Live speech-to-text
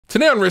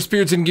Today on Riffs,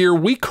 Beards, and Gear,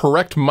 we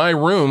correct my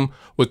room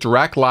with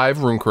Dirac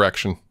Live Room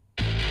Correction.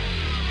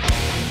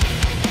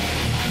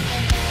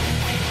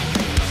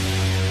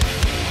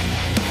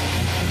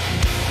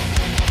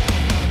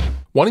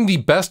 Wanting the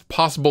best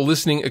possible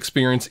listening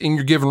experience in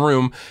your given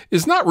room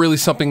is not really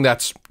something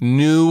that's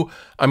new.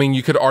 I mean,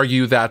 you could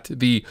argue that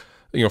the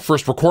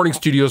first recording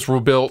studios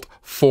were built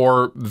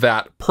for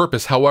that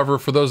purpose. However,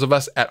 for those of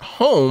us at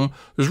home,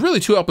 there's really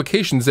two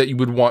applications that you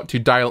would want to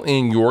dial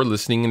in your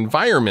listening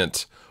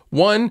environment.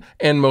 One,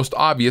 and most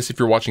obvious if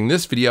you're watching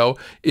this video,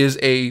 is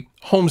a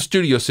home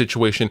studio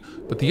situation,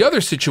 but the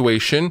other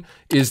situation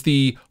is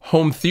the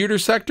home theater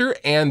sector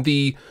and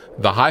the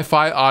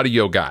hi-fi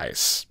audio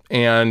guys.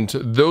 And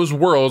those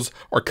worlds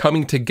are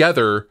coming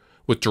together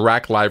with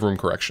Dirac Live Room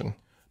Correction.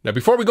 Now,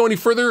 before we go any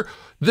further,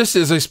 this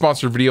is a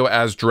sponsored video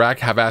as Dirac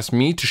have asked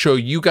me to show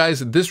you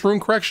guys this room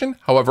correction.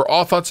 However,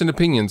 all thoughts and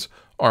opinions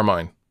are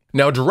mine.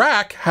 Now,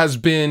 Dirac has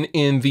been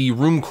in the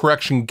room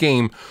correction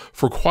game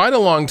for quite a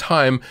long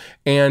time,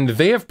 and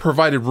they have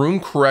provided room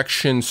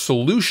correction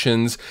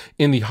solutions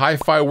in the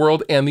hi-fi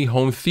world and the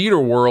home theater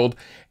world,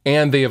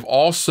 and they have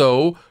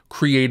also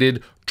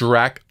created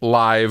Dirac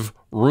Live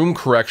Room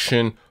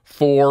Correction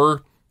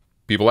for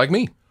people like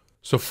me.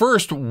 So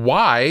first,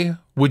 why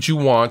would you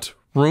want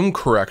room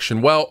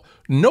correction? Well,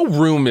 no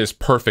room is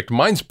perfect.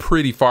 Mine's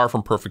pretty far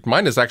from perfect.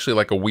 Mine is actually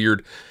like a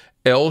weird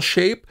L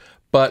shape,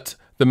 but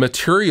the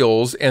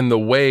materials and the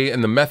way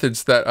and the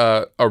methods that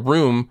a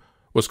room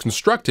was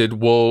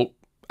constructed will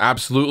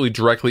absolutely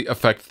directly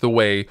affect the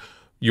way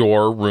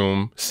your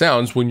room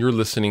sounds when you're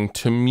listening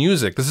to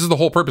music. This is the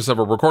whole purpose of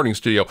a recording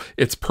studio.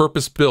 It's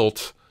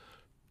purpose-built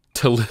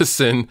to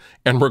listen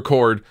and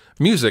record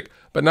music,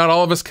 but not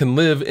all of us can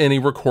live in a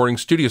recording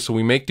studio, so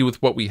we make do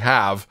with what we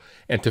have,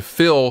 and to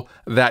fill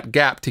that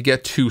gap to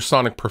get to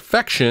sonic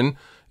perfection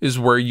is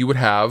where you would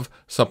have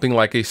something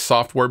like a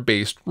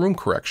software-based room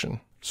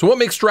correction. So what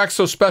makes Dirac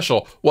so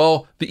special?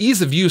 Well, the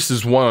ease of use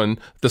is one.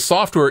 The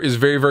software is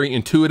very, very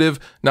intuitive,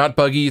 not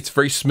buggy. It's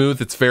very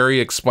smooth. It's very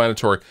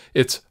explanatory.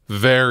 It's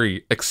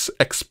very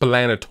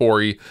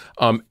explanatory.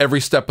 Every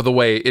step of the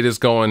way, it is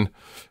going,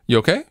 you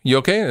okay? You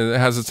okay? And it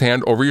has its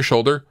hand over your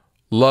shoulder.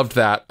 Loved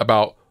that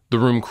about the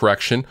room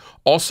correction.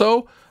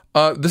 Also,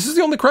 this is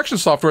the only correction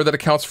software that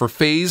accounts for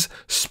phase,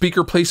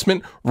 speaker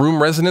placement,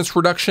 room resonance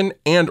reduction,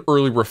 and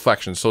early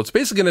reflection. So it's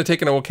basically going to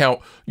take into account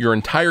your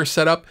entire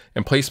setup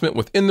and placement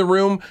within the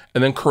room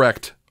and then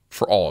correct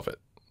for all of it.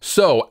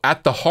 So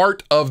at the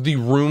heart of the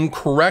room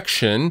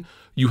correction,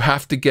 you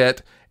have to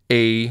get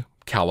a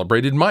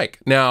calibrated mic.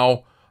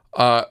 Now,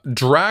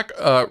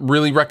 Dirac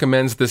really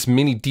recommends this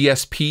mini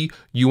DSP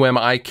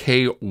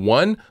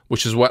UMIK1,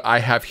 which is what I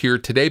have here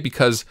today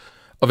because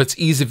of its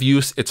ease of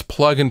use. It's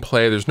plug and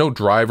play. There's no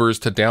drivers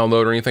to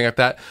download or anything like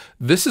that.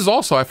 This is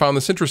also, I found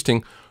this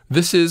interesting,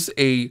 this is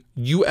a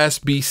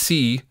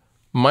USB-C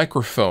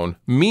microphone,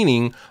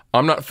 meaning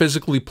I'm not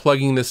physically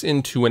plugging this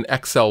into an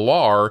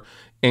XLR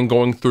and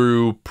going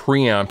through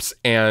preamps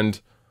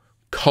and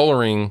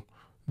coloring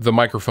the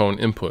microphone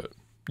input.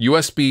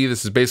 USB,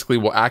 this is basically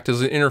will act as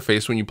an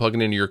interface when you plug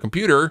it into your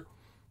computer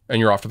and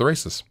you're off to the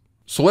races.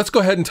 So let's go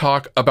ahead and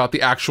talk about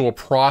the actual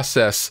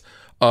process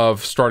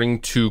of starting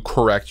to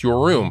correct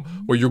your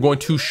room, where you're going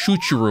to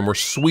shoot your room or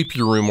sweep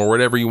your room or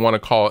whatever you want to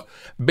call it.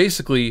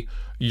 Basically,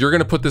 you're going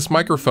to put this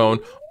microphone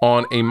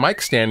on a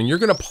mic stand and you're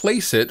going to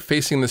place it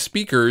facing the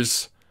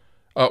speakers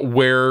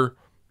where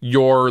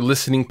your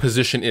listening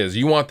position is.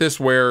 You want this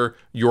where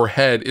your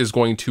head is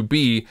going to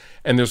be,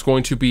 and there's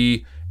going to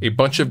be a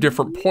bunch of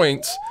different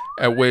points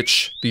at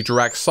which the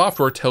Dirac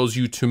software tells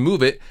you to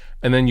move it,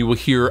 and then you will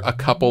hear a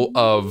couple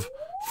of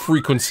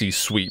frequency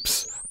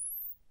sweeps.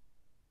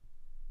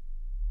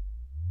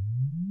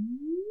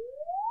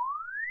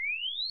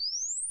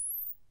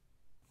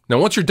 Now,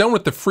 once you're done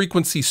with the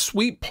frequency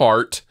sweep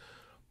part,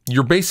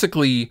 you're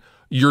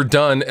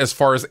done as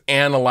far as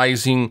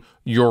analyzing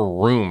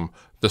your room.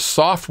 The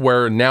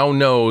software now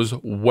knows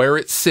where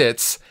it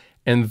sits,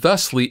 and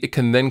thusly it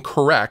can then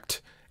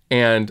correct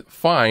and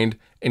find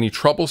any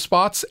trouble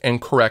spots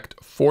and correct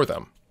for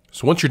them.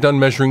 So once you're done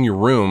measuring your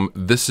room,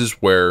 this is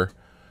where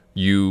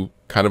you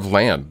kind of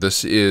land.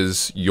 This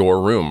is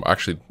your room.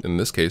 Actually, in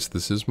this case,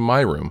 this is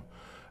my room.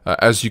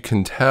 As you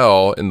can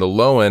tell, in the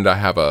low end, I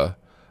have a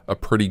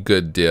pretty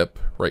good dip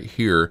right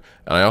here,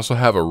 and I also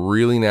have a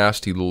really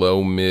nasty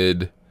low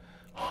mid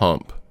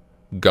hump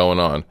going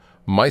on.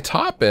 My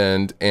top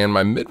end and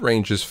my mid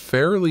range is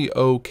fairly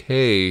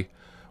okay.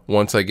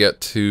 Once I get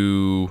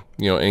to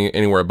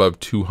anywhere above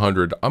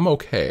 200, I'm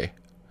okay.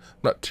 I'm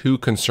not too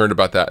concerned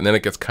about that, and then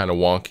it gets kind of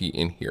wonky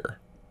in here.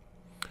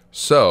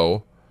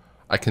 So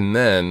I can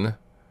then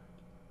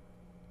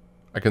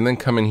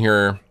come in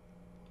here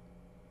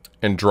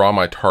and draw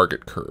my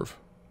target curve.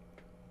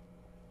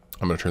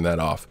 I'm going to turn that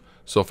off.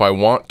 So if I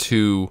want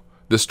to,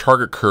 this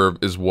target curve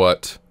is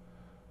what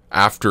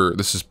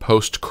this is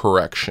post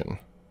correction.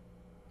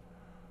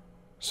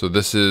 So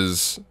this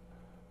is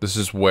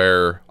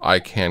where I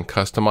can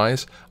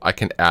customize. I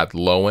can add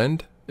low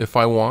end if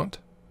I want.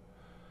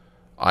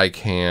 I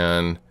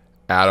can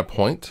add a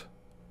point.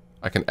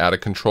 I can add a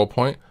control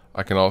point.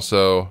 I can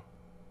also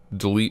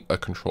delete a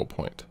control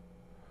point.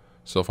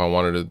 So if I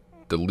wanted to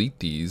delete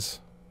these,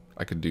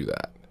 I could do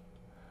that.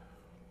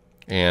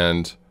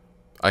 And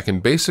I can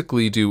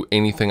basically do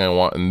anything I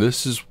want. And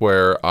this is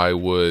where I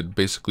would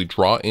basically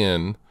draw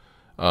in,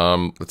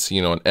 let's see,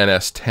 an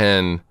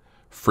NS10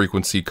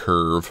 frequency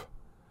curve.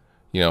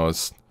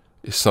 It's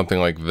something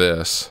like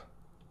this.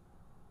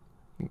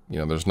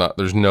 There's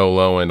no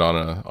low end on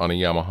a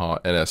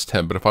Yamaha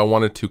NS10. But if I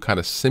wanted to kind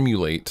of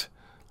simulate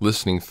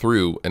listening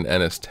through an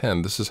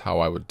NS10, this is how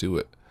I would do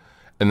it.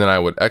 And then I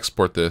would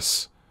export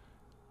this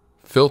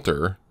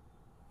filter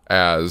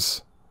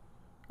as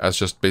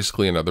just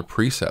basically another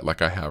preset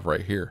like I have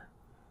right here.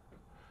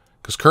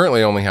 Because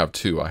currently I only have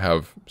two. I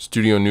have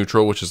Studio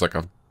Neutral, which is like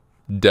a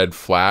dead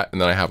flat, and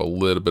then I have a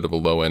little bit of a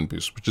low end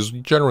boost, which is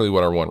generally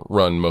what I want to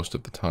run most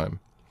of the time.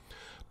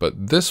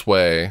 But this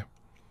way,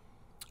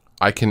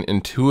 I can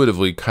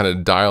intuitively kind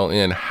of dial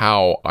in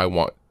how I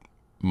want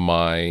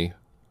my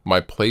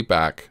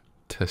playback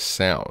to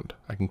sound.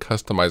 I can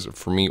customize it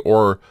for me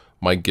or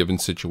my given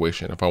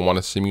situation. If I want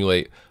to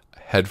simulate a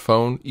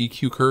headphone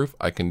EQ curve,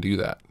 I can do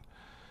that.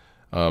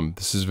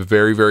 This is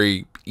very,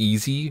 very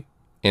easy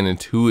and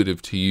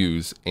intuitive to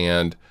use,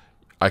 and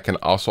I can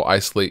also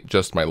isolate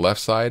just my left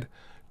side,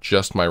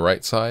 just my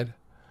right side.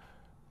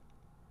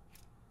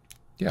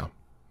 Yeah,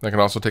 I can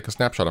also take a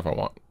snapshot if I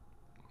want.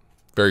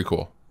 Very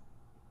cool.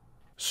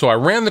 So I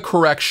ran the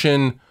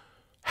correction.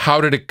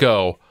 How did it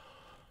go?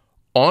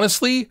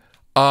 Honestly,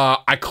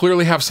 I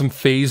clearly have some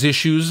phase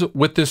issues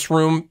with this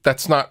room.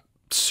 That's not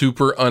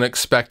super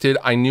unexpected.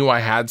 I knew I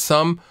had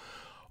some.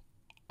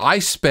 I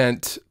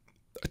spent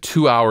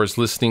 2 hours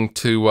listening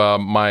to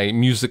my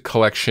music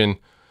collection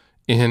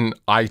in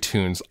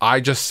iTunes. I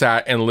just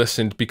sat and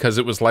listened because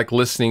it was like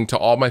listening to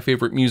all my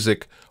favorite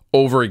music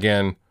over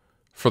again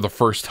for the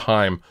first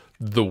time.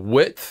 The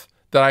width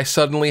that I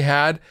suddenly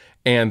had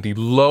and the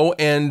low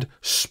end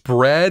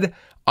spread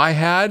I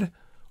had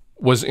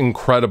was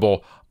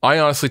incredible. I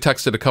honestly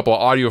texted a couple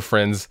of audio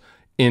friends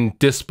in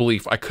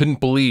disbelief. I couldn't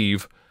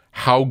believe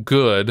how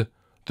good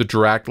the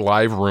Dirac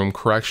Live Room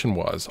Correction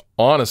was.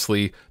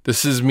 Honestly,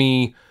 this is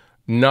me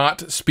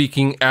not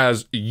speaking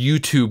as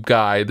YouTube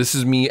guy. This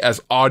is me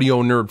as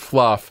audio nerd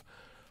fluff.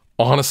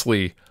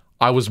 Honestly,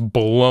 I was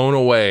blown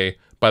away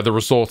by the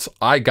results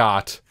I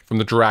got from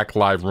the Dirac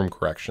Live Room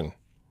Correction.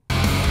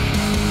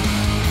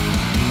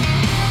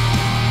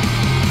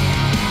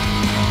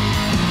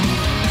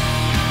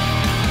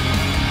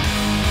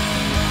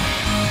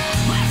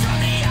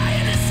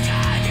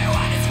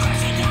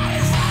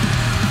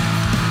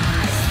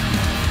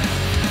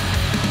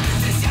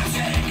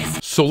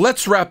 So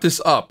let's wrap this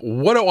up.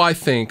 What do I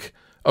think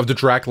of the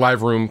Dirac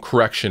Live Room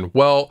Correction?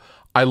 Well,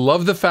 I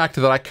love the fact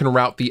that I can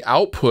route the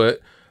output.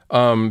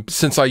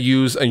 Since I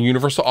use a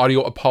Universal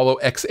Audio Apollo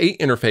X8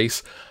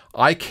 interface,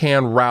 I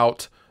can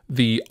route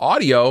the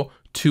audio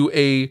to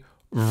a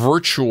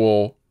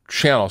virtual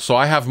channel. So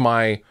I have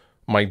my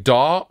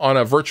DAW on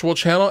a virtual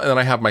channel, and then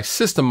I have my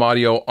system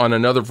audio on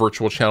another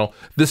virtual channel.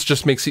 This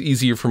just makes it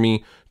easier for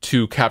me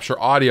to capture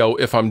audio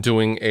if I'm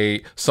doing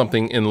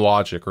something in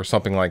Logic or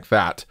something like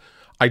that.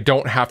 I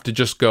don't have to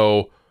just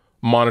go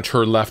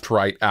monitor left,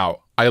 right,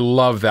 out. I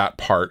love that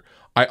part.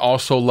 I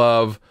also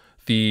love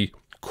the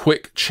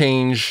quick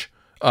change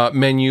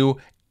menu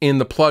in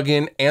the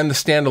plugin and the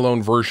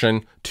standalone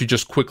version to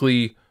just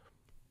quickly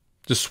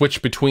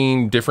switch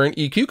between different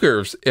EQ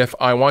curves if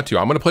I want to.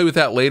 I'm going to play with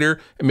that later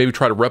and maybe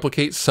try to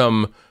replicate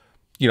some,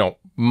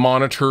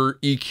 monitor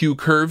EQ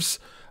curves.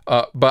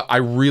 But I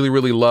really,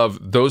 really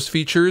love those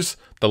features.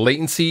 The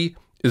latency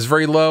is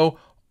very low.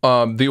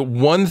 The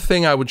one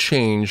thing I would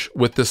change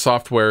with this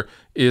software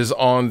is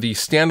on the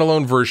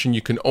standalone version,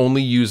 you can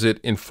only use it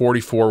in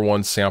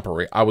 44.1 sample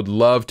rate. I would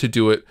love to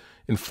do it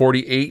in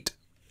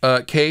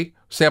 48K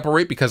sample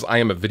rate because I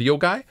am a video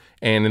guy,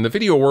 and in the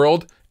video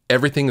world,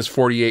 everything is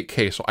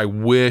 48K. So I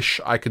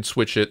wish I could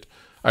switch it.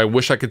 I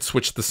wish I could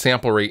switch the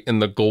sample rate in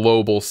the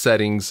global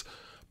settings,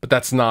 but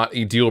that's not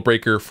a deal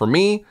breaker for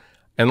me.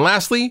 And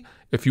lastly,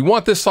 if you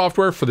want this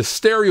software for the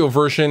stereo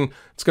version,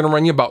 it's going to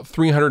run you about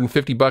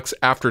 $350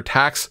 after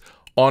tax.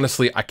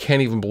 Honestly, I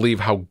can't even believe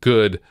how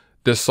good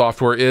this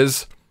software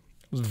is.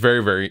 I was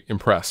very, very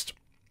impressed.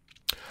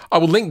 I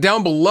will link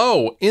down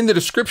below in the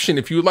description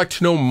if you would like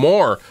to know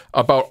more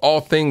about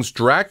all things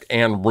Dirac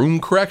and room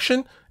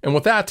correction. And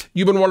with that,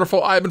 you've been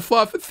wonderful. I've been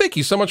Fluff. Thank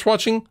you so much for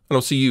watching, and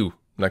I'll see you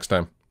next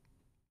time.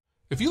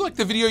 If you liked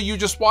the video you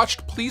just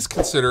watched, please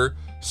consider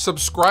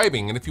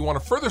subscribing. And if you want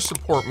to further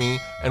support me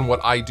and what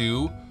I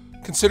do,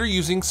 consider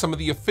using some of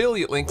the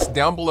affiliate links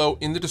down below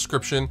in the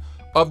description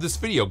of this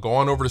video. Go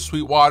on over to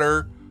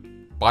Sweetwater,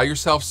 buy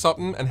yourself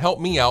something, and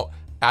help me out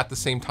at the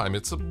same time.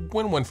 It's a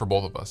win-win for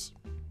both of us.